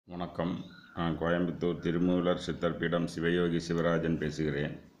வணக்கம். நான் கோயம்புத்தூர் திருமூலர் சித்தர்பீடம் சிவயோகி சிவராஜன்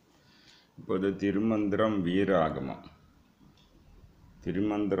பேசுகிறேன். இப்போது திருமந்திரம் வீராகமம்.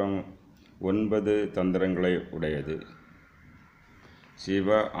 திருமந்திரம் 9 தந்திரங்களை உடையது.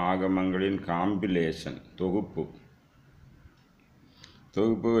 சிவ ஆகமங்களின் காம்பிலேஷன்,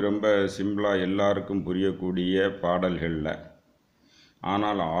 தொகுப்பு ரொம்ப சிம்பிளாக எல்லாருக்கும் புரியக்கூடிய பாடல்களில்,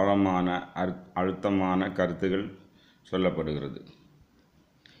 ஆனால் ஆழமான அழுத்தமான கருத்துகள் சொல்லப்படுகிறது.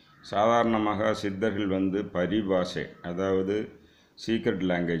 சாதாரணமாக சித்தர்கள் பரிபாஷை, அதாவது சீக்ரெட்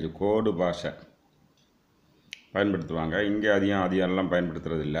லாங்குவேஜ், கோடு பாஷை பயன்படுத்துவாங்க. இங்கே அதிகம்லாம்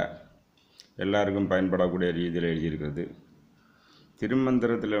பயன்படுத்துறதில்லை. எல்லாருக்கும் பயன்படக்கூடிய ரீதியில் எழுதியிருக்கிறது.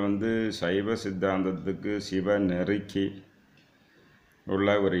 திருமந்திரத்தில் சைவ சித்தாந்தத்துக்கு சிவ நெறிக்கு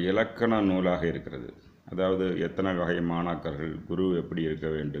உள்ள ஒரு இலக்கண நூலாக இருக்கிறது. அதாவது எத்தனை வகை மாணாக்கர்கள், குரு எப்படி இருக்க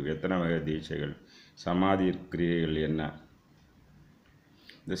வேண்டும், எத்தனை வகை தீட்சைகள், சமாதி கிரியைகள் என்ன.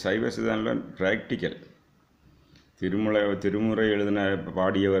 இந்த சைவ சித்தாந்தம் ப்ராக்டிக்கல். திருமுறை எழுதின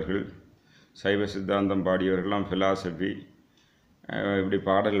பாடியவர்கள், சைவ சித்தாந்தம் பாடியவர்கள்லாம் ஃபிலாசபி, இப்படி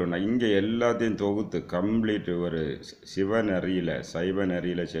பாடல்கள் ஒன்று. இங்கே எல்லாத்தையும் தொகுத்து கம்ப்ளீட் ஒரு சிவ நெறியில், சைவ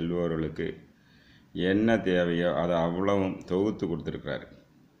நெறியில் செல்பவர்களுக்கு என்ன தேவையோ அதை அவ்வளவும் தொகுத்து கொடுத்துருக்கிறாரு.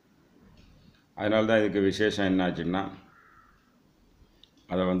 அதனால தான் இதுக்கு விசேஷம் என்னாச்சுன்னா,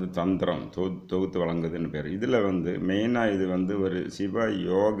 அதை தந்திரம் தொகுத்து வழங்குதுன்னு பேர். இதில் மெயினாக இது ஒரு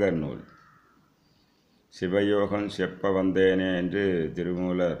சிவயோக நூல். சிவயோகம் செப்ப வந்தேனே என்று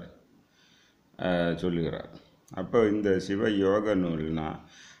திருமூலர் சொல்லுகிறார். அப்போ இந்த சிவயோக நூல்னால்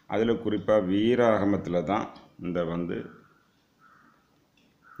அதில் குறிப்பாக வீராகமத்தில் தான் இந்த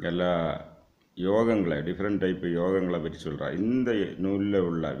எல்லா யோகங்களை, டிஃப்ரெண்ட் டைப்பு யோகங்களை பற்றி சொல்கிறார். இந்த நூலில்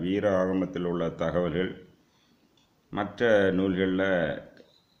உள்ள வீராகமத்தில் உள்ள தகவல்கள் மற்ற நூல்களில்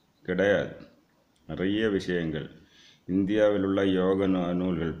கிடையாது. நிறைய விஷயங்கள் இந்தியாவில் உள்ள யோக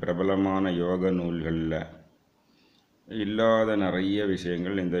நூல்கள், பிரபலமான யோக நூல்களில் இல்லாத நிறைய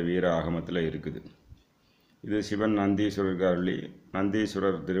விஷயங்கள் இந்த வீர ஆகமத்தில் இருக்குது. இது சிவன் நந்தீஸ்வரருக்கு அருளி,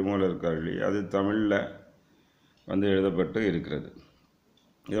 நந்தீஸ்வரர் திருமூலருக்கு அருளி, அது தமிழில் எழுதப்பட்டு இருக்கிறது.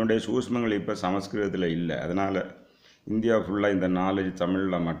 இதனுடைய சூஷ்மங்கள் இப்போ சமஸ்கிருதத்தில் இல்லை. அதனால் இந்தியா ஃபுல்லாக இந்த நாலேஜ்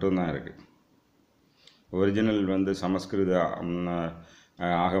தமிழில் மட்டும்தான் இருக்குது. ஒரிஜினல் சமஸ்கிருத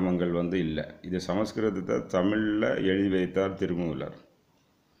ஆகமங்கள் இல்லை. இது சமஸ்கிருதத்தை தமிழில் எழுதி வைத்தார் திருமூலர்.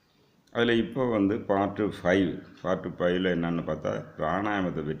 அதில் இப்போ பார்ட் 5 என்னென்னு பார்த்தா,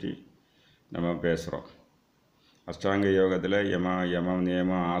 பிராணாயாமத்தை பற்றி நம்ம பேசுகிறோம். அஷ்டாங்க யோகத்தில் யமம்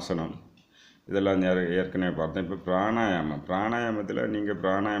நியமம் ஆசனம் இதெல்லாம் ஏற்கனவே பார்த்தோம். இப்போ பிராணாயாமத்தில் நீங்கள்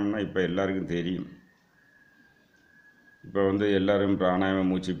பிராணாயாமம்னா இப்போ எல்லாருக்கும் தெரியும். இப்போ எல்லோரும்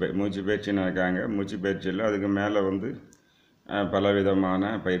பிராணாயாமம் மூச்சு பயிற்சின்னு இருக்காங்க. மூச்சு பயிற்சியில் அதுக்கு மேலே பலவிதமான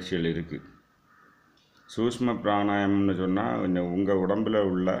பயிற்சிகள் இருக்குது. சூஷ்ம பிராணாயாமம்னு சொன்னால் உங்கள் உடம்பில்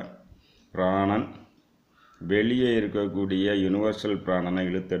உள்ள பிராணன் வெளியே இருக்கக்கூடிய யூனிவர்சல் பிராணனை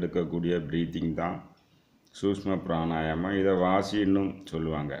இழுத்தெடுக்கக்கூடிய ப்ரீத்திங் தான் சூஷ்ம பிராணாயாமம். இதை வாசின்னும்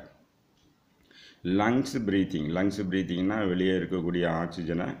சொல்லுவாங்க. லங்ஸ் ப்ரீத்திங்னா வெளியே இருக்கக்கூடிய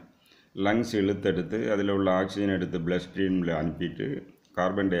ஆக்சிஜனை லங்ஸ் இழுத்தெடுத்து அதில் உள்ள ஆக்சிஜன் எடுத்து பிளட் ஸ்ட்ரீமில் அனுப்பிட்டு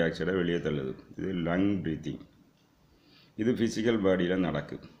கார்பன் டை ஆக்சைடை வெளியே தள்ளுது. இது லங் ப்ரீத்திங். இது ஃபிசிக்கல் பாடியில்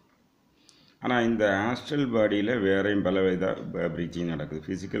நடக்குது. ஆனால் இந்த ஆஸ்ட்ரல் பாடியில் வேறையும் பல வித ப்ரீத்திங் நடக்குது.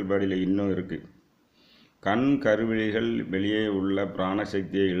 ஃபிசிக்கல் பாடியில் இன்னும் இருக்குது. கண் கருவிழிகள் வெளியே உள்ள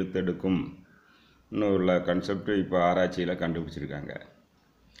பிராணசக்தியை இழுத்தெடுக்கும் இன்னும் உள்ள கன்செப்ட் இப்போ ஆராய்ச்சியில் கண்டுபிடிச்சிருக்காங்க.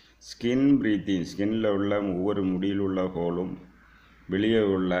 ஸ்கின் ப்ரீத்திங், ஸ்கின்னில் உள்ள ஒவ்வொரு முடியில் உள்ள ஹோலும் வெளியே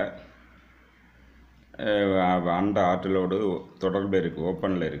உள்ள அண்ட ஆற்றலோடு தொடர்பு இருக்குது,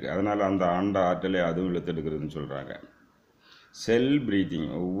 ஓப்பனில் இருக்குது. அதனால் அந்த அண்ட ஆற்றலை அதுவும் இழுத்தெடுக்கிறதுன்னு சொல்கிறாங்க. செல் ப்ரீத்திங்,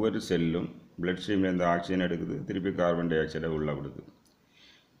 ஒவ்வொரு செல்லும் பிளட் ஸ்ட்ரீம்லேருந்து ஆக்சிஜன் எடுக்குது, திருப்பி கார்பன் டை ஆக்சைடை உள்ளே விடுது.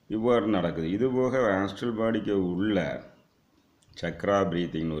 இவ்வாறு நடக்குது. இதுபோக ஆஸ்ட்ரல் பாடிக்கு உள்ள சக்ரா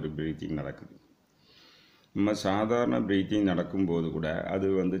ப்ரீத்திங்னு ஒரு ப்ரீத்திங் நடக்குது. நம்ம சாதாரண ப்ரீத்திங் நடக்கும்போது கூட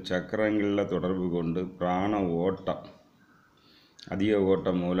அது சக்கரங்களில் தொடர்பு கொண்டு பிராண ஓட்டம், அதிக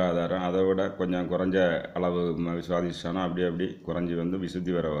ஓட்டம் மூலாதாரம், அதை விட கொஞ்சம் குறைஞ்ச அளவு சுவாதிஷ்டானம் அப்படி குறைஞ்சி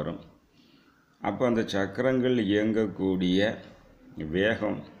விசுத்தி வர வரும். அப்போ அந்த சக்கரங்கள் இயங்கக்கூடிய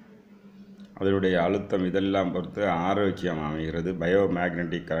வேகம், அதனுடைய அழுத்தம் இதெல்லாம் பொறுத்து ஆரோக்கியம் அமைகிறது. Bio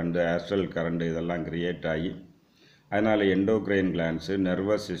magnetic current, astral current இதெல்லாம் கிரியேட் ஆகி அதனால் எண்டோக்ரைன் கிளான்ஸு,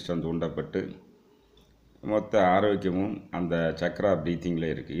 நர்வஸ் சிஸ்டம் தூண்டப்பட்டு மொத்த ஆரோக்கியமும் அந்த சக்ரா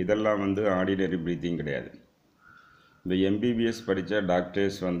ப்ரீத்திங்கில் இருக்குது. இதெல்லாம் ஆர்டினரி ப்ரீத்திங் கிடையாது. இந்த எம்பிபிஎஸ் படித்த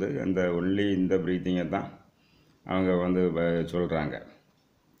டாக்டர்ஸ் அந்த ஒன்லி இந்த ப்ரீத்திங்கை தான் அவங்க சொல்கிறாங்க.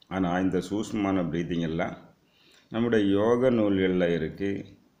 ஆனால் இந்த சூஷ்மமான ப்ரீத்திங் எல்லாம் நம்முடைய யோக நூல்களில் இருக்குது,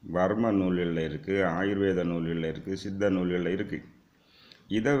 வர்ம நூல்களில் இருக்குது, ஆயுர்வேத நூல்களில் இருக்குது, சித்த நூல்களில் இருக்குது.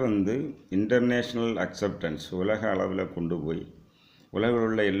 இதை வந்து இன்டர்நேஷ்னல் அக்செப்டன்ஸ் உலக அளவில் கொண்டு போய் உலகில்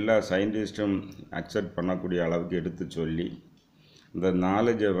உள்ள எல்லா சயின்டிஸ்ட்டும் அக்செப்ட் பண்ணக்கூடிய அளவுக்கு எடுத்து சொல்லி இந்த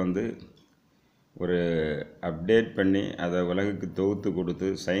நாலேஜை வந்து ஒரு அப்டேட் பண்ணி அதை உலகுக்கு தொகுத்து கொடுத்து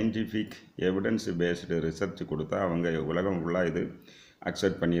சயின்டிஃபிக் எவிடன்ஸ் பேஸ்டு ரிசர்ச் கொடுத்தா அவங்க உலகம் ஃபுல்லாக இது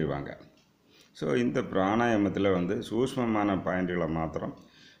அக்செப்ட் பண்ணிடுவாங்க. ஸோ இந்த பிராணாயாமத்தில் வந்து சூஷ்மமான பாயிண்ட்களை மாத்திரம்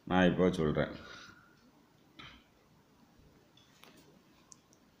நான் இப்போ சொல்கிறேன்.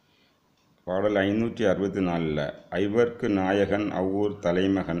 பாடல் 564 ஐவர்க்கு நாயகன் அவ்வூர்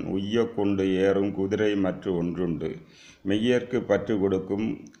தலைமகன் உய்ய கொண்டு ஏறும் குதிரை மற்ற ஒன்றுண்டு மெய்யர்க்கு பற்று கொடுக்கும்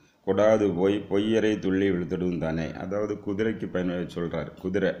கொடாது போய் பொய்யரை துள்ளி விழுத்துடும் தானே. அதாவது குதிரைக்கு பயன் சொல்கிறார்.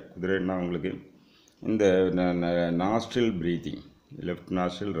 குதிரைன்னா உங்களுக்கு இந்த nostril breathing, left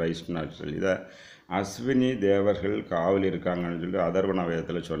nostril right nostril, இதை அஸ்வினி தேவர்கள் காவல் இருக்காங்கன்னு சொல்லி அதர்வண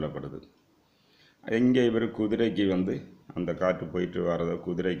வேதத்தில் சொல்லப்படுது. இங்கே இவர் குதிரைக்கு வந்து அந்த காற்று போயிட்டு வர்றதை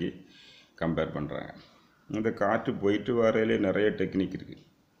குதிரைக்கு கம்பேர் பண்ணுறாங்க. இந்த காற்று போயிட்டு வரையிலே நிறைய டெக்னிக் இருக்குது.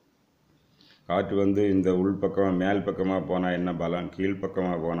 காற்று வந்து இந்த உள்பக்கமாக மேல் பக்கமாக போனால் என்ன பலன்,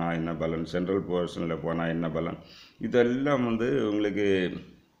 கீழ்ப்பக்கமாக போனால் என்ன பலன், சென்ட்ரல் போர்ஷனில் போனால் என்ன பலன், இதெல்லாம் வந்து உங்களுக்கு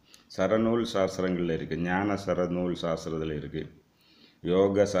சரநூல் சாஸ்திரங்களில் இருக்குது. ஞான சரநூல் சாஸ்திரத்தில் இருக்குது,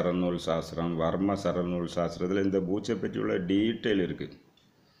 யோக சரநூல் சாஸ்திரம், வர்ம சரநூல் சாஸ்திரத்தில் இந்த பூச்சை பற்றி உள்ள டீட்டெயில் இருக்குது.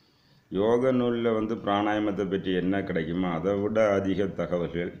 யோக நூலில் வந்து பிராணாயாமத்தை பற்றி என்ன கிடைக்குமோ அதை விட அதிக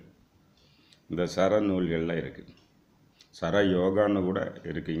தகவல்கள் இந்த சர நூல்களில் இருக்குது. சர யோகான்னு கூட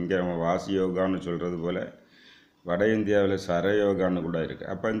இருக்குது. இங்கே நம்ம வாசி யோகான்னு சொல்கிறது போல் வட இந்தியாவில் சர யோகான்னு கூட இருக்குது.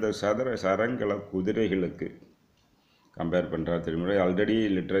 அப்போ இந்த சரங்களை குதிரைகளுக்கு கம்பேர் பண்ணுறா திருமுறை. ஆல்ரெடி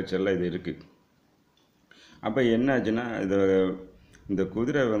லிட்ரேச்சரில் இது இருக்குது. அப்போ என்னாச்சுன்னா இந்த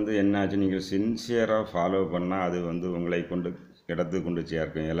குதிரை வந்து என்னாச்சு, நீங்கள் சின்சியராக ஃபாலோ பண்ணால் அது வந்து உங்களை கொண்டு இடத்துக்கு கொண்டு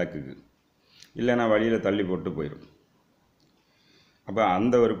சேர்க்கும் இலக்குக்கு, இல்லைன்னா வழியில் தள்ளி போட்டு போயிடும். அப்போ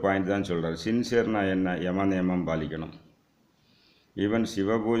அந்த ஒரு பாயிண்ட் தான் சொல்கிறார். சின்சியர்னா என்ன, யம நியமம் பாலிக்கணும். ஈவன்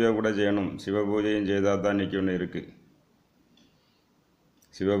சிவபூஜை கூட செய்யணும். சிவபூஜையும் செய்தால் தான் இன்றைக்கி ஒன்று இருக்குது.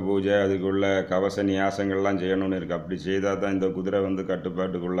 சிவபூஜை அதுக்குள்ள கவச நியாசங்கள்லாம் செய்யணும்னு இருக்குது. அப்படி செய்தால் தான் இந்த குதிரை வந்து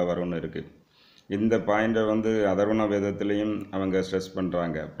கட்டுப்பாட்டுக்குள்ளே வரணும்னு இருக்குது. இந்த பாயிண்ட்டை வந்து அதர்வண வேதத்துலேயும் அவங்க ஸ்ட்ரெஸ்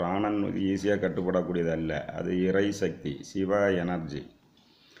பண்ணுறாங்க. பிராணன் ஈஸியாக கட்டுப்படக்கூடியது அல்ல, அது இறை சக்தி, சிவ எனர்ஜி.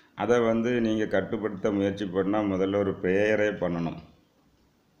 அதை வந்து நீங்கள் கட்டுப்படுத்த முயற்சி பண்ணால் முதல்ல ஒரு ப்ரேயரே பண்ணணும்.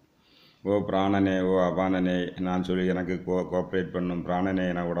 ஓ பிராணனே, ஓ அபானனே நான் சொல்லி எனக்கு கோஆப்ரேட் பண்ணும். பிராணனே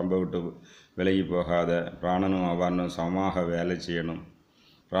நான் உடம்பை விட்டு விலகி போகாத. பிராணனும் அபானும் சமமாக வேலை செய்யணும்.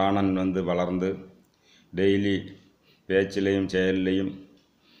 பிராணன் வந்து வளர்ந்து டெய்லி பேச்சிலையும் செயல்லையும்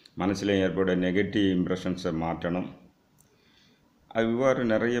மனசுலையும் ஏற்பட நெகட்டிவ் இம்ப்ரெஷன்ஸை மாற்றணும். அது இவ்வாறு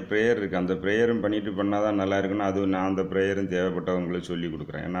நிறைய ப்ரேயர் இருக்குது. அந்த ப்ரேயரும் பண்ணிட்டு பண்ணால் தான் நல்லா இருக்குன்னு அது நான் அந்த ப்ரேயரும் தேவைப்பட்டவங்களுக்கு சொல்லி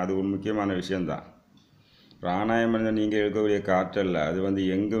கொடுக்குறேன். ஏன்னா அது ஒரு முக்கியமான விஷயந்தான். பிராணாயாமம் நீங்கள் இருக்கக்கூடிய காற்றல்ல, அது வந்து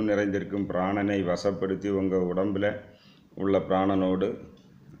எங்கும் நிறைந்திருக்கும் பிராணனை வசப்படுத்தி உங்கள் உடம்பில் உள்ள பிராணனோடு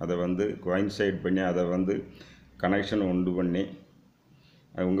அதை வந்து கோயின்சைட் பண்ணி அதை வந்து கனெக்ஷன் உண்டு பண்ணி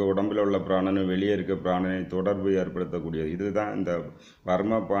உங்கள் உடம்பில் உள்ள பிராணனும் வெளியே இருக்க பிராணனை தொடர்பு ஏற்படுத்தக்கூடியது. இதுதான் இந்த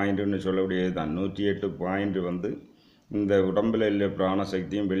வர்ம பாயிண்ட்டுன்னு சொல்லக்கூடியது தான். 108 பாயிண்ட் வந்து இந்த உடம்பில் உள்ள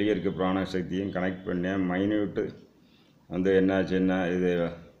பிராணசக்தியும் வெளியே இருக்க பிராணசக்தியும் கனெக்ட் பண்ணி மைன்யூட்டு வந்து என்னாச்சுன்னா இது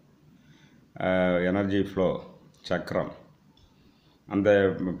எனர்ஜி ஃப்ளோ சக்கரம், அந்த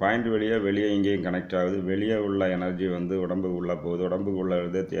பாயிண்ட் வெளியே இங்கேயும் கனெக்ட் ஆகுது. வெளியே உள்ள எனர்ஜி வந்து உடம்புக்கு உள்ளே போகுது. உடம்புக்கு உள்ள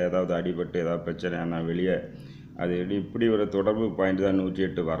ஏதாவது அடிபட்டு ஏதாவது பிரச்சனைனா வெளியே அது இப்படி ஒரு தொடர்பு பாயிண்ட் தான்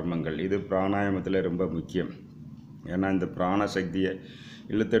 108 வர்மங்கள். இது பிராணாயாமத்தில் ரொம்ப முக்கியம். ஏன்னா இந்த பிராணசக்தியை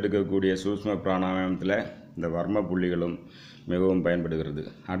இழுத்தெடுக்கக்கூடிய சூஷ்ம பிராணாயாமத்தில் இந்த வர்ம புள்ளிகளும் மிகவும் பயன்படுகிறது.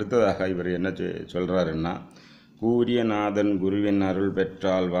 அடுத்ததாக இவர் என்ன சொல்கிறாருன்னா, கூரியநாதன் குருவின் அருள்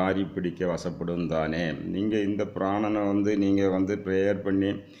பெற்றால் வாரி பிடிக்க வசப்படும் தானே. நீங்கள் இந்த பிராணனை வந்து நீங்கள் வந்து ப்ரேயர்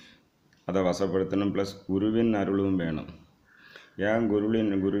பண்ணி அதை வசப்படுத்தணும். ப்ளஸ் குருவின் அருளும் வேணும். ஏன்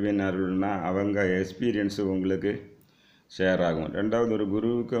குருவின் அருள்னா அவங்க எக்ஸ்பீரியன்ஸு உங்களுக்கு ஷேர் ஆகும். ரெண்டாவது, ஒரு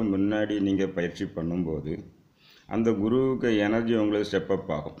குருவுக்கு முன்னாடி நீங்கள் பயிற்சி பண்ணும்போது அந்த குருவுக்கு எனர்ஜி உங்களுக்கு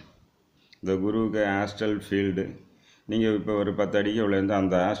ஸ்டெப்அப் ஆகும். இந்த குருவுக்கு ஆஸ்ட்ரல் ஃபீல்டு நீங்கள் இப்போ ஒரு 10 அடிக்கு உள்ளேருந்து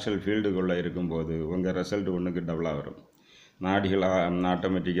அந்த ஆஸ்ட்ரல் ஃபீல்டுக்குள்ளே இருக்கும்போது உங்கள் ரிசல்ட் ஒன்றுக்கு டபுளாக வரும். நாடிகளாக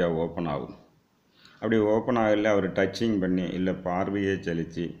ஆட்டோமேட்டிக்காக ஓப்பன் ஆகும். அப்படி ஓப்பன் ஆகல அவர் டச்சிங் பண்ணி இல்லை பார்வையை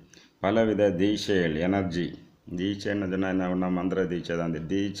செலுத்தி பலவித தீட்சைகள் எனர்ஜி தீட்சைன்னு சொன்னால் என்ன ஒன்றா மந்திர தீட்சை தான். அந்த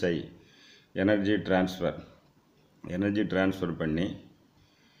தீட்சை எனர்ஜி ட்ரான்ஸ்ஃபர் பண்ணி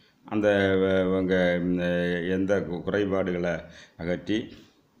அந்த எந்த குறைபாடுகளை அகற்றி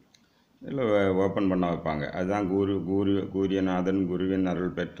இல்லை ஓப்பன் பண்ண வைப்பாங்க. அதுதான் கூரியநாதன் குருவின்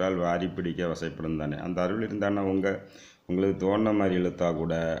அருள் பெற்றால் வாரி பிடிக்க வசைப்படும் தானே. அந்த அருள் இருந்தான்னா உங்களுக்கு தோன்ற மாதிரி இழுத்தா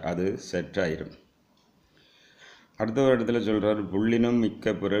கூட அது செட் ஆயிரும். அடுத்த ஒரு இடத்துல சொல்கிறார், புள்ளினும்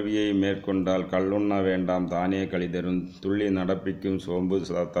மிக்க பிறவியை மேற்கொண்டால் கள்ளுண்ண வேண்டாம் தானே கழிதரும் துள்ளி நடப்பிக்கும் சோம்பு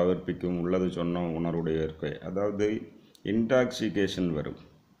தவிர்ப்பிக்கும் உள்ளது சொன்ன உணர்வுடையற்கை. அதாவது இன்டாக்சிகேஷன் வரும்.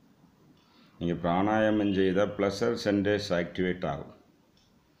 நீங்கள் பிராணாயாமம் செய்தால் ப்ளஷர் சென்டர்ஸ் ஆக்டிவேட் ஆகும்.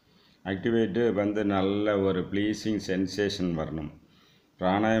 ஆக்டிவேட்டு வந்து நல்ல ஒரு ப்ளீஸிங் சென்சேஷன் வரணும்.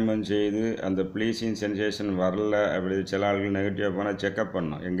 பிராணாயாமம் செய்து அந்த ப்ளீஸிங் சென்சேஷன் வரல, அப்படி சில ஆளுகள் நெகட்டிவாக போனால் செக்கப்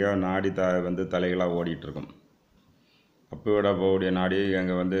பண்ணணும். எங்கேயோ நாடி வந்து தலைகளாக ஓடிட்டுருக்கும். அப்பு விட போகக்கூடிய நாடி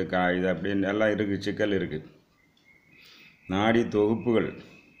அங்கே வந்து இது அப்படின்னு எல்லாம் இருக்குது, சிக்கல் இருக்குது. நாடி தொகுப்புகள்,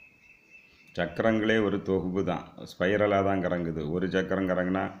 சக்கரங்களே ஒரு தொகுப்பு தான், ஸ்பைரலாக தான் கறங்குது. ஒரு சக்கரம்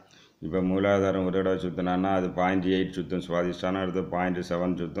கறங்குனா இப்போ மூலாதாரம் ஒரு இடம் சுற்றினான்னா அது 0.8 சுற்றும், சுவாதிஷ்டானம் அடுத்து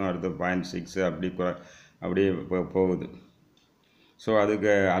 0.7 சுற்றும், அடுத்து 0.6 அப்படியே போகுது. ஸோ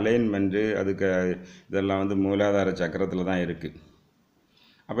அதுக்கு அலைன்மெண்ட்டு, அதுக்கு இதெல்லாம் வந்து மூலாதார சக்கரத்தில் தான் இருக்குது.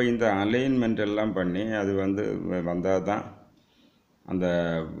 அப்போ இந்த அலைன்மெண்ட் எல்லாம் பண்ணி அது வந்து வந்தால் தான் அந்த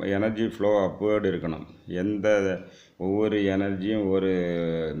எனர்ஜி ஃப்ளோ அப்வேர்டு இருக்கணும். ஒவ்வொரு எனர்ஜியும் ஒரு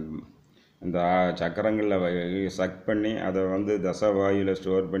இந்த சக்கரங்களில் சக் பண்ணி அதை வந்து தசவாயுவில்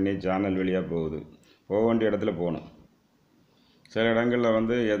ஸ்டோர் பண்ணி சேனல் வழியாக போகுது. போக வேண்டிய இடத்துல போகணும். சில இடங்களில்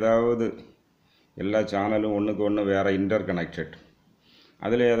வந்து ஏதாவது எல்லா சேனலும் ஒன்றுக்கு ஒன்று வேறு இன்டர் கனெக்டட்,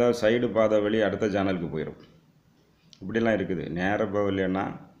 அதில் ஏதாவது சைடு பாதை வழி அடுத்த சேனலுக்கு போயிடும். இப்படிலாம் இருக்குது. நேராக போகலைன்னா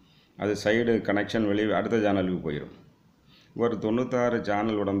அது சைடு கனெக்ஷன் வழி அடுத்த சேனலுக்கு போயிடும். ஒரு 96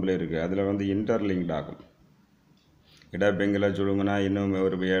 சேனல் உடம்பில் இருக்குது. அதில் வந்து இன்டர்லிங்க்ட் ஆகும். இடப்பெங்கில் சுழுங்குனா இன்னும்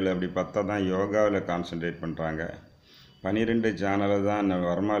ஒரு 7 அப்படி 10 தான் யோகாவில் கான்சன்ட்ரேட் பண்ணுறாங்க. 12 சேனலை தான்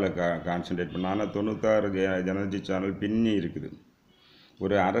வர்மாவில் கான்சன்ட்ரேட் பண்ண. ஆனால் 96 எனர்ஜி சேனல் பின்னி இருக்குது.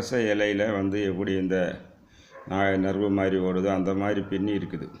 ஒரு அரச இலையில் வந்து எப்படி இந்த நர்வு மாதிரி ஓடுதோ அந்த மாதிரி பின்னி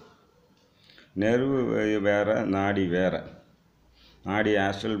இருக்குது. நெர்வு வேறு, நாடி வேறு. நாடி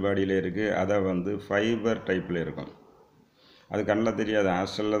ஆஸ்ட்ரல் பாடியில் இருக்குது. அதை வந்து ஃபைபர் டைப்பில் இருக்கும். அது கண்ணில் தெரியாது,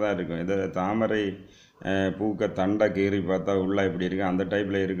 ஆஸ்ட்ரலில் தான் இருக்கும். இதை தாமரை பூக்க தண்டை கீறி பார்த்தா உள்ளே இப்படி இருக்குது, அந்த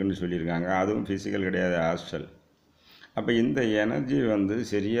டைப்பில் இருக்குதுன்னு சொல்லியிருக்காங்க. அதுவும் ஃபிசிக்கல் கிடையாது, ஆஸ்ட்ரல். அப்போ இந்த எனர்ஜி வந்து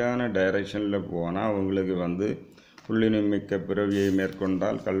சரியான டைரெக்ஷனில் போனால் உங்களுக்கு வந்து புள்ளினும் மிக்க பிறவியை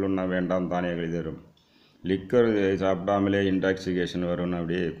மேற்கொண்டால் கள்ளுண்ண வேண்டாம் தானே கழிதரும். லிக்கர் சாப்பிடாமலே இன்டாக்சிகேஷன் வரும்னு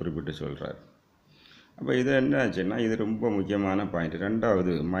அப்படியே குறிப்பிட்டு சொல்கிறார். அப்போ இது என்ன ஆச்சுன்னா, இது ரொம்ப முக்கியமான பாயிண்ட்.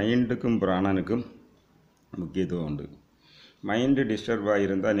 ரெண்டாவது, மைண்டுக்கும் பிராணனுக்கும் முக்கியத்துவம் உண்டு. மைண்டு டிஸ்டர்ப்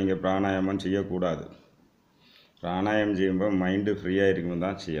ஆகியிருந்தால் நீங்கள் பிராணாயாமம் செய்யக்கூடாது. பிராணாயாமம் செய்யும்போது மைண்டு ஃப்ரீயாக இருக்கும்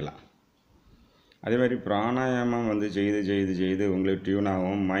தான் செய்யலாம். அதே மாதிரி பிராணாயாமம் வந்து செய்து உங்களுக்கு டியூன்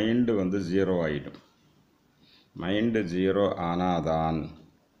ஆகும். மைண்டு வந்து 0 ஆகிடும். மைண்டு 0 ஆனாதான்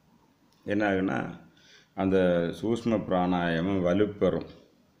என்ன ஆகுன்னா அந்த சூஷ்ம பிராணாயாமம் வலுப்பெறும்.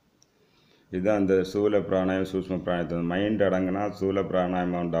 இதுதான் அந்த ஸ்தூல பிராணாயாமம் சூஷ்ம பிராணாயத்தை. மைண்டு அடங்குனா ஸ்தூல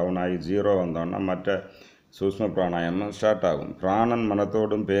பிராணாயாமம் டவுன் ஆகி 0 வந்தோன்னா மற்ற சூஷ்ம பிராணாயாமம் ஸ்டார்ட் ஆகும். பிராணன்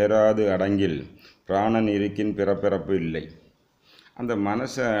மனத்தோடும் பேராது அடங்கில் பிராணன் இருக்கின் பிறப்பிறப்பு இல்லை. அந்த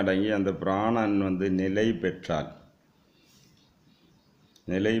மனசை அடங்கி அந்த பிராணன் வந்து நிலை பெற்றால்,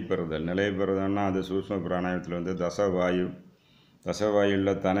 நிலை பெறுதல்னா அது சூஷ்ம பிராணாயாமத்தில் வந்து தசவாயுள்ள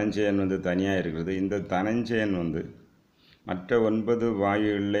தனஞ்சயன் வந்து தனியாக இருக்கிறது. இந்த தனஞ்சயன் வந்து மற்ற 9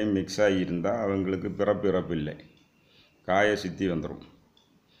 வாயுகள்லேயும் மிக்ஸ் ஆகியிருந்தால் அவங்களுக்கு பிறப்பு இல்லை. காய சித்தி வந்துடும்,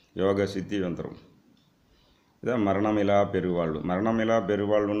 யோக சித்தி வந்துடும். இதான் மரணமிலா பெருவாழ்வு. மரணமிலா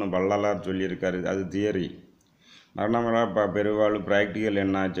பெருவாழ்வுன்னு வள்ளலார் சொல்லியிருக்காரு. அது தியரி. மரணமிலா பெருவாழ்வு ப்ராக்டிக்கல்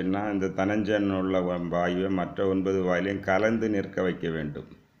என்ன ஆச்சுன்னா, இந்த தனஞ்சன் உள்ள வாயுவை மற்ற 9 வாயிலையும் கலந்து நிற்க வைக்க வேண்டும்.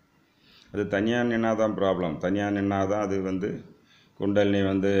 அது தனியாக நின்னா தான் ப்ராப்ளம். தனியாக நின்னா தான் அது வந்து குண்டலினி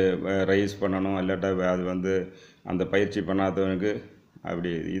வந்து ரைஸ் பண்ணணும். இல்லாட்டா அது வந்து அந்த பயிற்சி பண்ணாதவனுக்கு அப்படி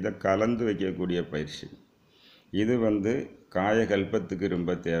இதை கலந்து வைக்கக்கூடிய பயிற்சி. இது வந்து காயகல்பத்துக்கு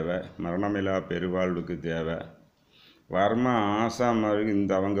ரொம்ப தேவை. மரணமிலா பெருவாழ்வுக்கு தேவை. வர்ம ஆசாம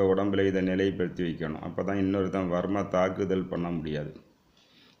இந்த அவங்க உடம்பில் இதை நிலைப்படுத்தி வைக்கணும். அப்போ தான் இன்னொருத்தன் வர்ம தாக்குதல் பண்ண முடியாது.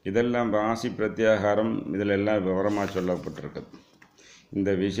 இதெல்லாம் வாசி பிரத்யாகாரம் இதில் எல்லாம் விவரமாக சொல்லப்பட்டிருக்குது.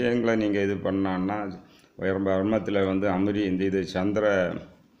 இந்த விஷயங்களை நீங்கள் இது பண்ணான்னா வர்மத்தில் வந்து இது சந்திர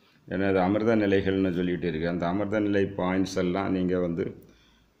என்னது அமிர்த நிலைகள்னு சொல்லிகிட்டு இருக்குது. அந்த அமிர்த நிலை பாயிண்ட்ஸ் எல்லாம் நீங்கள் வந்து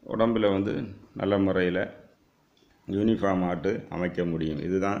உடம்பில் வந்து நல்ல முறையில் யூனிஃபார்ம் ஆட்டு அமைக்க முடியும்.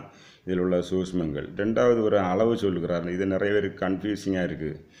 இதுதான் இதில் உள்ள சூஷ்மங்கள். ரெண்டாவது ஒரு அளவு சொல்லுகிறார். இது நிறைய பேருக்கு கன்ஃபியூசிங்காக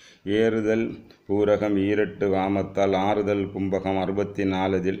இருக்குது. ஏறுதல் பூரகம் ஈரட்டு வாமத்தால் ஆறுதல் கும்பகம்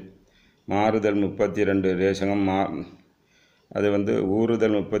 64 மாறுதல் 32 ரேசகம் அது வந்து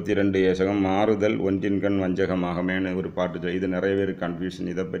ஊறுதல் 32 ஏசகம் மாறுதல் ஒன்றின்கண் வஞ்சகமாகமேனு ஒரு பாட்டு. இது நிறைய பேருக்கு கன்ஃபியூஷன்.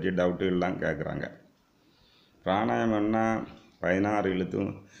 இதை பற்றி டவுட்டுகள்லாம் கேட்குறாங்க. பிராணாயாமம்னா 16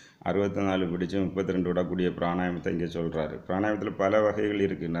 இழுத்தும் 64 பிடிச்சி 32 விடக்கூடிய பிராணாயாமத்தை இங்கே சொல்கிறாரு. பிராணாயாமத்தில் பல வகைகள்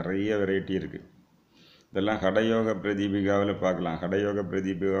இருக்குது, நிறைய வெரைட்டி இருக்குது. இதெல்லாம் ஹடயோக பிரதீபிகாவில் பார்க்கலாம். ஹடயோக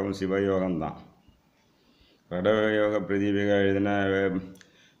பிரதீபிகாவும் சிவயோகம்தான். ஹடயோக பிரதீபிகா எழுதின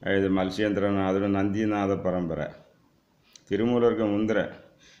இது மல்சேந்திரநாதரும் நந்திநாத பரம்பரை. திருமூலருக்கு முந்திர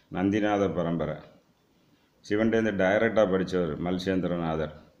நந்திநாத பரம்பரை. சிவன்டேருந்து டைரக்டாக படித்தவர்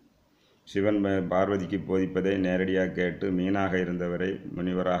மல்சேந்திரநாதர். சிவன் பார்வதிக்கு போதிப்பதை நேரடியாக கேட்டு மீனாக இருந்தவரை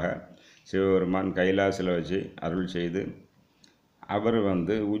முனிவராக சிவபெருமான் கைலாசில் வச்சு அருள் செய்து அவர்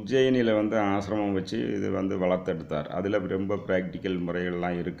உஜ்ஜயினியில் ஆசிரமம் வச்சு இது வளர்த்தெடுத்தார். அதில் ரொம்ப ப்ராக்டிக்கல்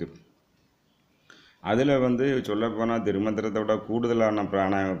முறைகள்லாம் இருக்குது. அதில் சொல்லப்போனால் திருமந்திரத்தை விட கூடுதலான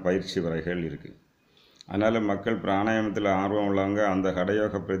பிராணாயாம பயிற்சி முறைகள் இருக்குது. அதனால் மக்கள் பிராணாயாமத்தில் ஆர்வம் உள்ளவங்க அந்த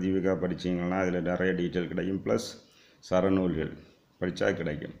ஹடயோக பிரதீபிகா படிச்சிங்கன்னா அதில் நிறைய டீட்டெயில் கிடைக்கும். ப்ளஸ் சரநூல்கள் படித்தா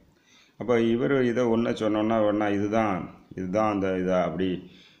கிடைக்கும். அப்போ இவர் இதை ஒன்று சொன்னோன்னா ஒன்றா இதுதான் அந்த இதாக அப்படி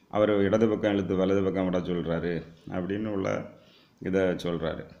அவர் இடது பக்கம் இழுத்து வலது பக்கம் விட சொல்கிறாரு அப்படின்னு உள்ள இதை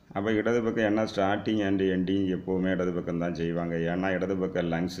சொல்கிறாரு. அப்போ இடது பக்கம் என்ன ஸ்டார்டிங் அண்ட் எண்டிங் எப்போவுமே இடது பக்கம் தான் செய்வாங்க. ஏன்னா இடது பக்கம்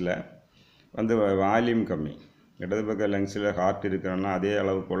லங்ஸில் வால்யூம் கம்மி. இடது பக்கம் லங்ஸில் ஹார்ட் இருக்கிறோன்னா அதே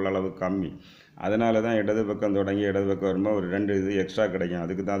அளவு கொள்ளளவு கம்மி. அதனால தான் இடது பக்கம் தொடங்கி இடது பக்கம் வரும்போது ஒரு 2 இது எக்ஸ்ட்ரா கிடைக்கும்.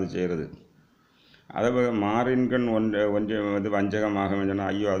 அதுக்கு தான் அது செய்கிறது. அதை மாறின்கண் ஒன்று வஞ்சகமாக சொன்னால்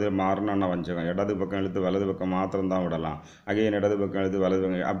ஐயோ அது மாறினா வஞ்சகம். இடது பக்கம் இழுத்து வலது பக்கம் மாத்திரம்தான் விடலாம். அகையின் இடது பக்கம் இழுத்து வலது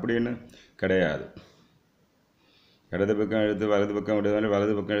பக்கம் அப்படின்னு கிடையாது. இடது பக்கம் இழுத்து வலது பக்கம் விடுவாங்க,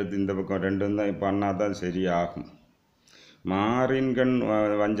 வலது பக்கம் இழுத்து இந்த பக்கம் ரெண்டும் தான் பண்ணால் தான் சரியாகும். மாறின்கண்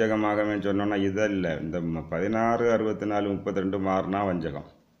வஞ்சகமாக சொன்னோன்னா இதல்ல. இந்த 16, 64, 32 மாறினா வஞ்சகம்.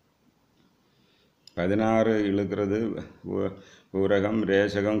 16 இழுக்கிறது ஊரகம்,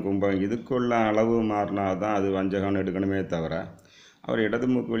 ரேசகம், கும்பகம் இதுக்குள்ள அளவு மாறினா தான் அது வஞ்சகம்னு எடுக்கணுமே தவிர அவர் இடது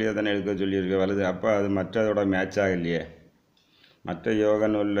மூக்கு வழியாக தானே எடுக்க சொல்லியிருக்க வலது. அப்போ அது மற்றதோட மேட்ச் ஆகலையே. மற்ற யோக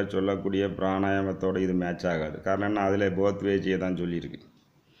நூலில் சொல்லக்கூடிய பிராணாயாமத்தோடு இது மேட்ச் ஆகாது. காரணம் என்ன, அதில் போத் வேஜியை தான் சொல்லியிருக்கு.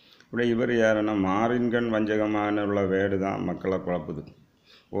 இப்படி இவர் யாருன்னா மாறின்கண் வஞ்சகமான உள்ள வேடு தான் மக்களை குழப்புது.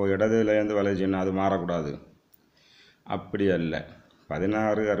 இடதுலேருந்து வளைச்சின்னா அது மாறக்கூடாது. அப்படி அல்ல.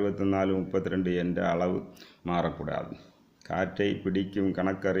 16, 64, 32 என்ற அளவு மாறக்கூடாது. காற்றை பிடிக்கும்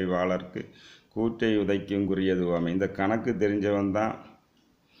கணக்கறிவாளருக்கு கூற்றை உதைக்கும் குறியதுவாமை. இந்த கணக்கு தெரிஞ்சவன் தான்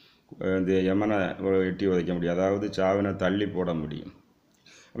இந்த யமனை எட்டி உதைக்க முடியும். அதாவது சாவினை தள்ளி போட முடியும்.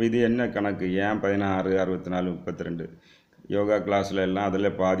 அப்போ இது என்ன கணக்கு? ஏன் 16, 64, 32 யோகா கிளாஸில் எல்லாம்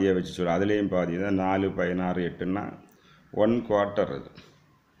அதில் பாதியாக வச்சு சொல்லுவோம். அதுலேயும் பாதி தான் 4, 16, 8ன்னா 1/4 அது.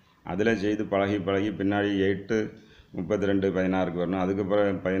 அதில் செய்து பழகி பின்னாடி 8, 32, 16க்கு வரணும்.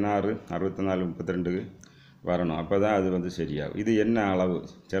 அதுக்கப்புறம் 16, 64, 32க்கு வரணும். அப்போ தான் அது சரியாகும். இது என்ன அளவு?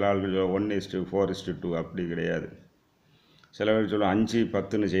 சில ஆள்கள் 1:4:2 அப்படி கிடையாது. சில பேர் சொல்லுவோம் 5,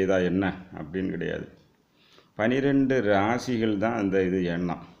 10ன்னு செய்தால் என்ன அப்படின்னு கிடையாது. 12 ராசிகள் தான் அந்த இது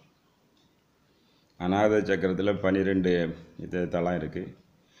எண்ணம். அநாத சக்கரத்தில் 12 இது தளம் இருக்குது.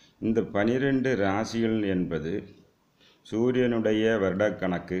 இந்த 12 ராசிகள் என்பது சூரியனுடைய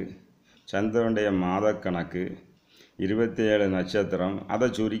வருடக்கணக்கு, சந்திரனுடைய மாதக்கணக்கு, 27 நட்சத்திரம், அதை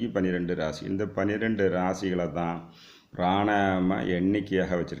சுருக்கி 12 ராசி. இந்த 12 ராசிகளை தான் பிராணாயாம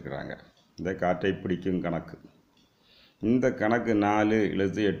எண்ணிக்கையாக வச்சுருக்கிறாங்க. இந்த காற்றை பிடிக்கும் கணக்கு. இந்த கணக்கு 4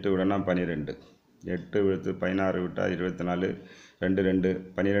 இழுத்து 8 விடனா 12, 8 இழுத்து 16 விட்டால் 24, 2, 2,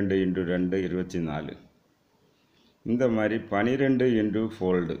 12 × 2 24. இந்த மாதிரி 12 இன்டு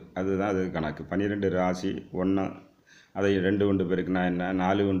ஃபோல்டு அதுதான் அது கணக்கு. 12 ராசி 1, அதை 2 கொண்டு பெருக்கினா என்ன,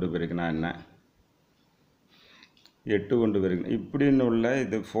 4 கொண்டு பெருக்கினா என்ன, 8 கொண்டு பெருக்கணும். இப்படின்னு உள்ள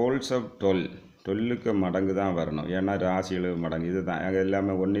இது ஃபோல்ட்ஸ் ஆஃப் 12க்கு மடங்கு தான் வரணும். ஏன்னா ராசிகளுக்கு மடங்கு இது தான். அங்கே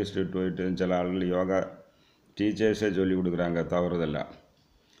எல்லாமே 1:2 சில ஆளுகள் யோகா டீச்சர்ஸே சொல்லி கொடுக்குறாங்க தவறுதெல்லாம்.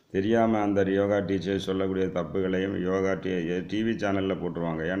 தெரியாமல் அந்த யோகா டீச்சர்ஸ் சொல்லக்கூடிய தப்புகளையும் யோகா டிவி சேனலில்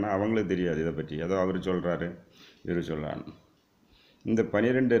போட்டுருவாங்க. ஏன்னா அவங்களுக்கு தெரியாது இதை பற்றி. ஏதோ அவர் சொல்கிறாரு இவர் சொல்கிறான்னு. இந்த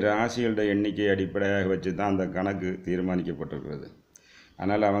 12 ராசிகளோட எண்ணிக்கை அடிப்படையாக வச்சு தான் அந்த கணக்கு தீர்மானிக்கப்பட்டிருக்கிறது.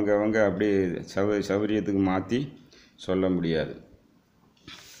 அதனால் அவங்க அப்படி சௌகரியத்துக்கு மாற்றி சொல்ல முடியாது.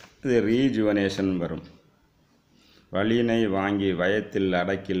 இது ரீஜுவனேஷன் வரும். வலியினை வாங்கி வயத்தில்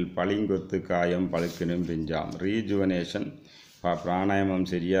அடக்கில் பளிங்கொத்து காயம் பழுக்கினும் பிஞ்சாம். ரீஜுவனேஷன் பிராணாயாமம்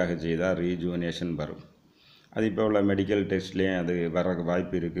சரியாக செய்தால் ரீஜுவனேஷன் வரும். அது இப்போ உள்ள மெடிக்கல் டெஸ்ட்லேயும் அது வர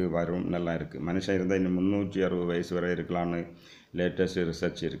வாய்ப்பு இருக்குது, வரும், நல்லா இருக்குது. மனுஷன் இருந்தால் இன்னும் 360 வயசு வரை இருக்கலான்னு லேட்டஸ்ட்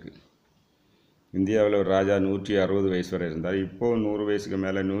ரிசர்ச் இருக்குது. இந்தியாவில் ஒரு ராஜா 160 வயசு வரை இருந்தார். இப்போது 100 வயசுக்கு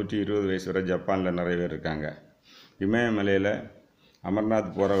மேலே 120 வயசு வரை ஜப்பானில் நிறைய பேர் இருக்காங்க. இமயமலையில்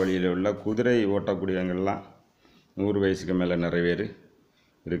அமர்நாத் போகிற வழியில் உள்ள குதிரை ஓட்டக்கூடியவங்கள்லாம் 100 வயசுக்கு மேலே நிறைய பேர்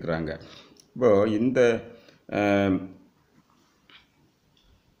இருக்கிறாங்க. இப்போது இந்த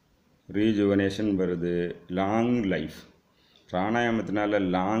ரீஜுவனேஷன் வருது. லாங் லைஃப், பிராணாயாமத்தினால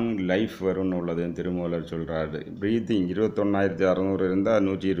லாங் லைஃப் வரும்னு உள்ளதுன்னு திருமூலர் சொல்கிறாரு. ப்ரீத்திங் 21,600 இருந்தால்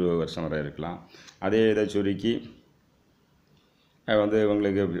 120 வருஷம் வரை இருக்கலாம். அதே இதை சுருக்கி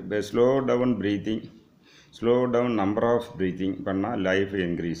உங்களுக்கு slow down breathing, slow down number of breathing பண்ணால் லைஃப்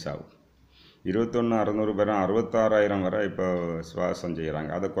இன்க்ரீஸ் ஆகும். 21,600 பேரும் 66,000 வரை இப்போ சுவாசம் செய்கிறாங்க.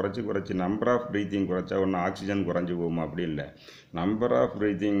 அதை குறைச்சி நம்பர் ஆஃப் ப்ரீத்திங் குறைச்சா ஒன்று ஆக்சிஜன் குறைஞ்சி போகுமா? அப்படி இல்லை, நம்பர் ஆஃப்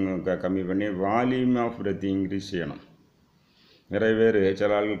ப்ரீத்திங் கம்மி பண்ணி வால்யூம் ஆஃப் ப்ரீத்திங் இன்க்ரீஸ் செய்யணும். நிறைய பேர்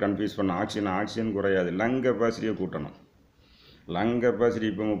சில ஆட்கள் கன்ஃபியூஸ் பண்ண ஆக்சிஜன் குறையாது, லங் கெப்பாசிட்டியை கூட்டணும். லங் கெப்பாசிட்டி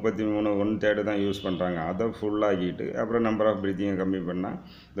இப்போ 33 1/3 தான் யூஸ் பண்ணுறாங்க. அதை ஃபுல்லாகிட்டு அப்புறம் நம்பர் ஆஃப் ப்ரீத்திங்கை கம்மி பண்ணால்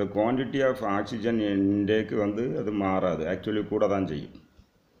இந்த குவான்டிட்டி ஆஃப் ஆக்சிஜன் இன்டேக்கு அது மாறாது, ஆக்சுவலி கூட தான் செய்யும்.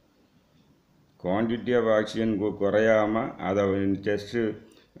 குவான்டிட்டி ஆஃப் ஆக்சிஜன் குறையாமல் அதை ஜஸ்ட்டு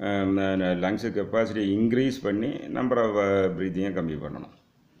லங்ஸு கெப்பாசிட்டி இன்க்ரீஸ் பண்ணி நம்பர் ஆஃப் ப்ரீத்திங்கை கம்மி பண்ணணும்.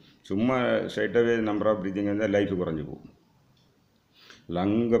 சும்மா ஸ்ட்ரைட்டாகவே நம்பர் ஆஃப் ப்ரீத்திங் இருந்தால் லைஃப் குறைஞ்சி போகும்.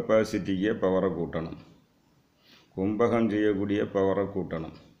 லங் கெப்பாசிட்டிக்கே பவரை கூட்டணும், கும்பகம் செய்யக்கூடிய பவரை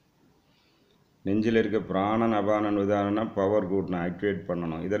கூட்டணும். நெஞ்சில் இருக்க பிராணன் அபானன் உதாரணம் பவர் கூட்டணும், ஆக்டிவேட்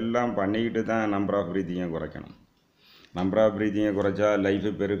பண்ணணும். இதெல்லாம் பண்ணிக்கிட்டு தான் நம்பர் ஆஃப் ப்ரீத்திங்கை குறைக்கணும். நம்பர் ஆஃப் ப்ரீத்திங்கை குறைச்சா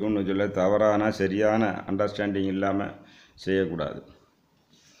லைஃபு பெருக்கும்னு சொல்ல தவறான சரியான அண்டர்ஸ்டாண்டிங் இல்லாமல் செய்யக்கூடாது.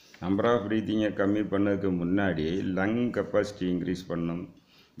 நம்பர் ஆஃப் ப்ரீத்திங்கை கம்மி பண்ணதுக்கு முன்னாடி லங் கெப்பாசிட்டி இன்க்ரீஸ் பண்ணணும்,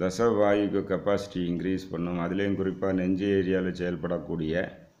 தசவாயுக்கு கெப்பாசிட்டி இன்க்ரீஸ் பண்ணும். அதுலேயும் குறிப்பாக நெஞ்சு ஏரியாவில் செயல்படக்கூடிய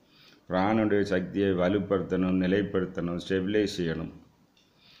பிராணனுடைய சக்தியை வலுப்படுத்தணும், நிலைப்படுத்தணும், ஸ்டெபிலைஸ் செய்யணும்.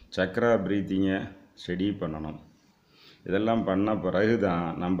 சக்ரா ப்ரீத்திங்கை ஸ்டடி பண்ணணும். இதெல்லாம் பண்ண பிறகு தான்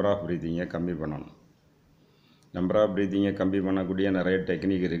நம்பர் ஆஃப் ப்ரீத்திங்கை கம்மி பண்ணணும். நம்பர் ஆஃப் ப்ரீத்திங்கை கம்மி பண்ணக்கூடிய நிறைய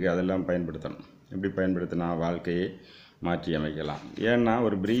டெக்னிக் இருக்குது, அதெல்லாம் பயன்படுத்தணும். எப்படி பயன்படுத்தினா வாழ்க்கையை மாற்றி அமைக்கலாம். ஏன்னா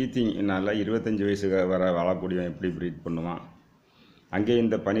ஒரு ப்ரீத்திங்னால் 25 வயசு வர வாழக்கூடியவன் எப்படி ப்ரீத் பண்ணுவான்? அங்கே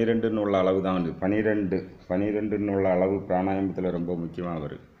இந்த 12ன்னு உள்ள அளவு தான் வந்து 12ன்னு உள்ள அளவு பிராணாயாமத்தில் ரொம்ப முக்கியமாக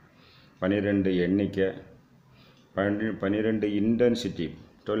வருது. 12 எண்ணிக்கை, 12 இன்டென்சிட்டி,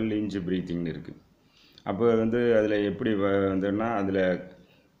 12 இன்ச் ப்ரீத்திங்னு இருக்குது. அப்போ அதில் எப்படி வந்துன்னா அதில்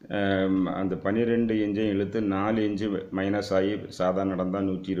அந்த 12 இன்ச்சையும் இழுத்து 4 இன்ச்சு மைனஸ் ஆகி சாதாரண நடந்தால்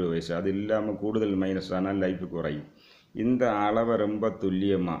 120 வயசு, அது இல்லாமல் கூடுதல் மைனஸ் ஆனால் லைஃபு குறையும். இந்த அளவை ரொம்ப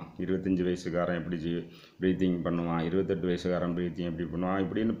துல்லியமாக 25 வயசுக்காரன் எப்படி ப்ரீத்திங் பண்ணுவான், 28 வயசுக்காரன் ப்ரீத்திங் எப்படி பண்ணுவான்,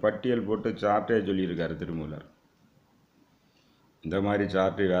 இப்படின்னு பட்டியல் போட்டு சார்ட்டே சொல்லியிருக்காரு திருமூலர். இந்த மாதிரி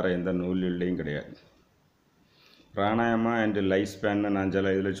சார்ட்டு வேறு எந்த நூல்லையும் கிடையாது. பிராணாயாமா அண்டு லைஃப் ஸ்பேன்னு நான்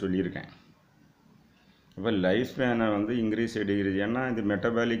சில இதில் சொல்லியிருக்கேன். அப்போ லைஃப் ஸ்பேனை இன்க்ரீஸ் எடுக்கிறது. ஏன்னா இது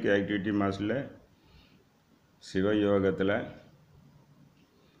மெட்டபாலிக் ஆக்டிவிட்டி மாஸில் சிவயோகத்தில்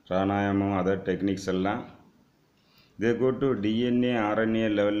பிராணாயாமம் அதர் டெக்னிக்ஸ் எல்லாம் இதே கூட்டு டிஎன்ஏ ஆர்என்ஏ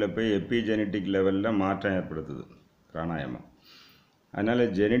லெவலில் போய் எபிஜெனட்டிக் லெவலில் மாற்றம் ஏற்படுத்துது பிராணாயாமம். அதனால்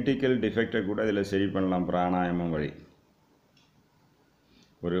ஜெனட்டிக்கல் டிஃபெக்டை கூட இதில் சரி பண்ணலாம் பிராணாயாமம் வழி.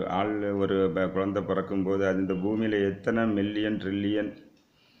 ஒரு குழந்தை பிறக்கும்போது அது இந்த பூமியில் எத்தனை மில்லியன் ட்ரில்லியன்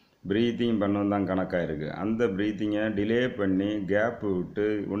ப்ரீத்திங் பண்ணணும் தான் கணக்காக இருக்குது. அந்த ப்ரீத்திங்கை டிலே பண்ணி கேப்பு விட்டு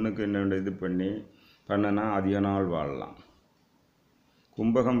ஒன்றுக்கு இன்னொன்று இது பண்ணினா அதிக நாள் வாழலாம்.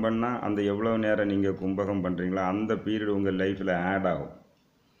 கும்பகம் பண்ணால் அந்த எவ்வளோ நேரம் நீங்கள் கும்பகம் பண்ணுறீங்களோ அந்த பீரியட் உங்கள் லைஃப்பில் ஆட் ஆகும்.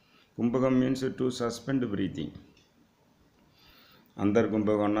 கும்பகம் means to suspend breathing. Antar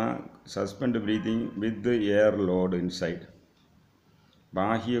கும்பகம்னா suspend breathing with air load inside.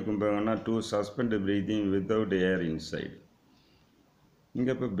 பாஹ்ய கும்பகம்னா to suspend breathing without air inside.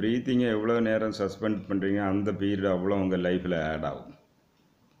 நீங்கள் இப்போ ப்ரீத்திங்கை எவ்வளோ நேரம் சஸ்பெண்ட் பண்ணுறீங்க அந்த பீரியட் அவ்வளோ உங்கள் லைஃப்பில் ஆட் ஆகும்.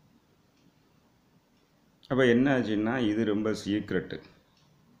 அப்போ என்ன ஆச்சுன்னா இது ரொம்ப சீக்ரெட்டு.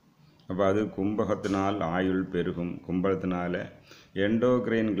 அப்போ அது கும்பகத்தினால் ஆயுள் பெருகும். கும்பகத்தினால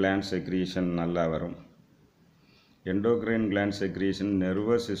எண்டோக்ரைன் கிளாண்ட் செக்ரீஷன் நல்லா வரும். எண்டோக்ரைன் கிளாண்ட் செக்ரீஷன்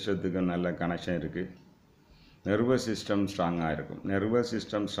நர்வஸ் சிஸ்டத்துக்கு நல்ல கனெக்ஷன் இருக்குது. நர்வஸ் சிஸ்டம் ஸ்ட்ராங்காக இருக்கும். நர்வஸ்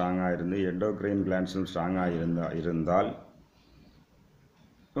சிஸ்டம் ஸ்ட்ராங்காக இருந்து எண்டோக்ரைன் கிளாண்ட்ஸும் ஸ்ட்ராங்காக இருந்தால்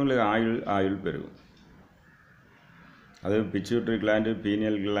உங்களுக்கு ஆயுள் பெருகும். அது pituitary gland,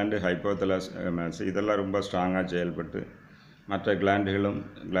 pineal gland, hypothalamus இதெல்லாம் ரொம்ப ஸ்ட்ராங்காக செயல்பட்டு மற்ற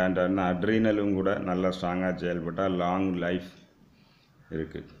கிளாண்டான அட்ரீனலும் கூட நல்லா ஸ்ட்ராங்காக செயல்பட்டால் லாங் லைஃப்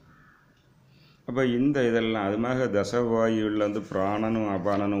இருக்குது. அப்போ இதெல்லாம் அது மாதிரி தசவாயுவில் பிராணனும்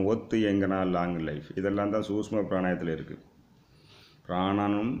அபானனும் ஒத்து எங்கன்னா லாங் லைஃப். இதெல்லாம் தான் சூஷ்ம பிராணாயத்தில் இருக்குது.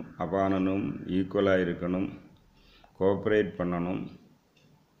 பிராணனும் அபானனும் ஈக்குவலாக இருக்கணும், கோஆப்ரேட் பண்ணணும்,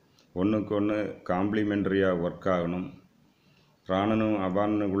 ஒன்றுக்கு ஒன்று காம்ப்ளிமெண்ட்ரியாக ஒர்க் ஆகணும். பிராணனும்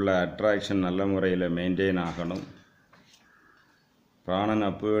அபானனுக்குள்ள அட்ராக்ஷன் நல்ல முறையில் மெயின்டைன் ஆகணும். பிராணன்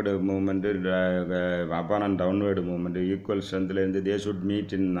upward moment, அபானன் downward moment equal ஸ்ட்ரென்த்லேருந்து they should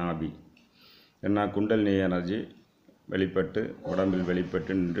meet in நாபி. ஏன்னா குண்டலினி எனர்ஜி வெளிப்பட்டு உடம்பில்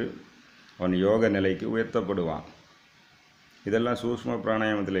வெளிப்பட்டு நின்று அவன் யோக நிலைக்கு உயர்த்தப்படுவான். இதெல்லாம் சூக்ஷ்ம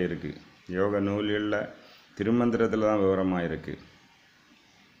பிராணாயாமத்தில் இருக்குது. யோக நூல்களில் திருமந்திரத்தில் தான் விவரமாக இருக்குது,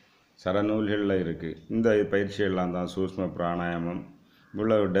 சரநூல்களில் இருக்குது. இந்த பயிற்சியெல்லாம் தான் சூக்ஷ்ம பிராணாயாமம்.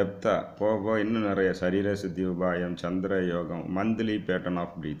 இவ்வளவு டெப்த்தாக போக போக இன்னும் நிறைய சரீர சித்தி உபாயம், சந்திர யோகம், மந்த்லி பேட்டர்ன்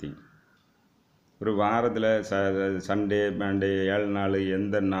ஆஃப் ப்ரீத்திங். ஒரு வாரத்தில் சண்டே மண்டே 7 நாள்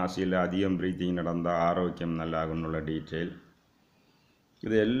எந்த நாசியில் அதிகம் ப்ரீத்திங் நடந்தால் ஆரோக்கியம் நல்லாகும்னுள்ள டீட்டெயில்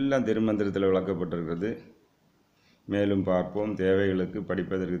இது எல்லாம் திருமந்திரத்தில் விளக்கப்பட்டிருக்கிறது. மேலும் பார்ப்போம். தேவைகளுக்கு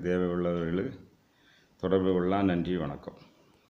படிப்பதற்கு தேவை உள்ளவர்களுக்கு தொடர்பு கொள்ளலாம். நன்றி, வணக்கம்.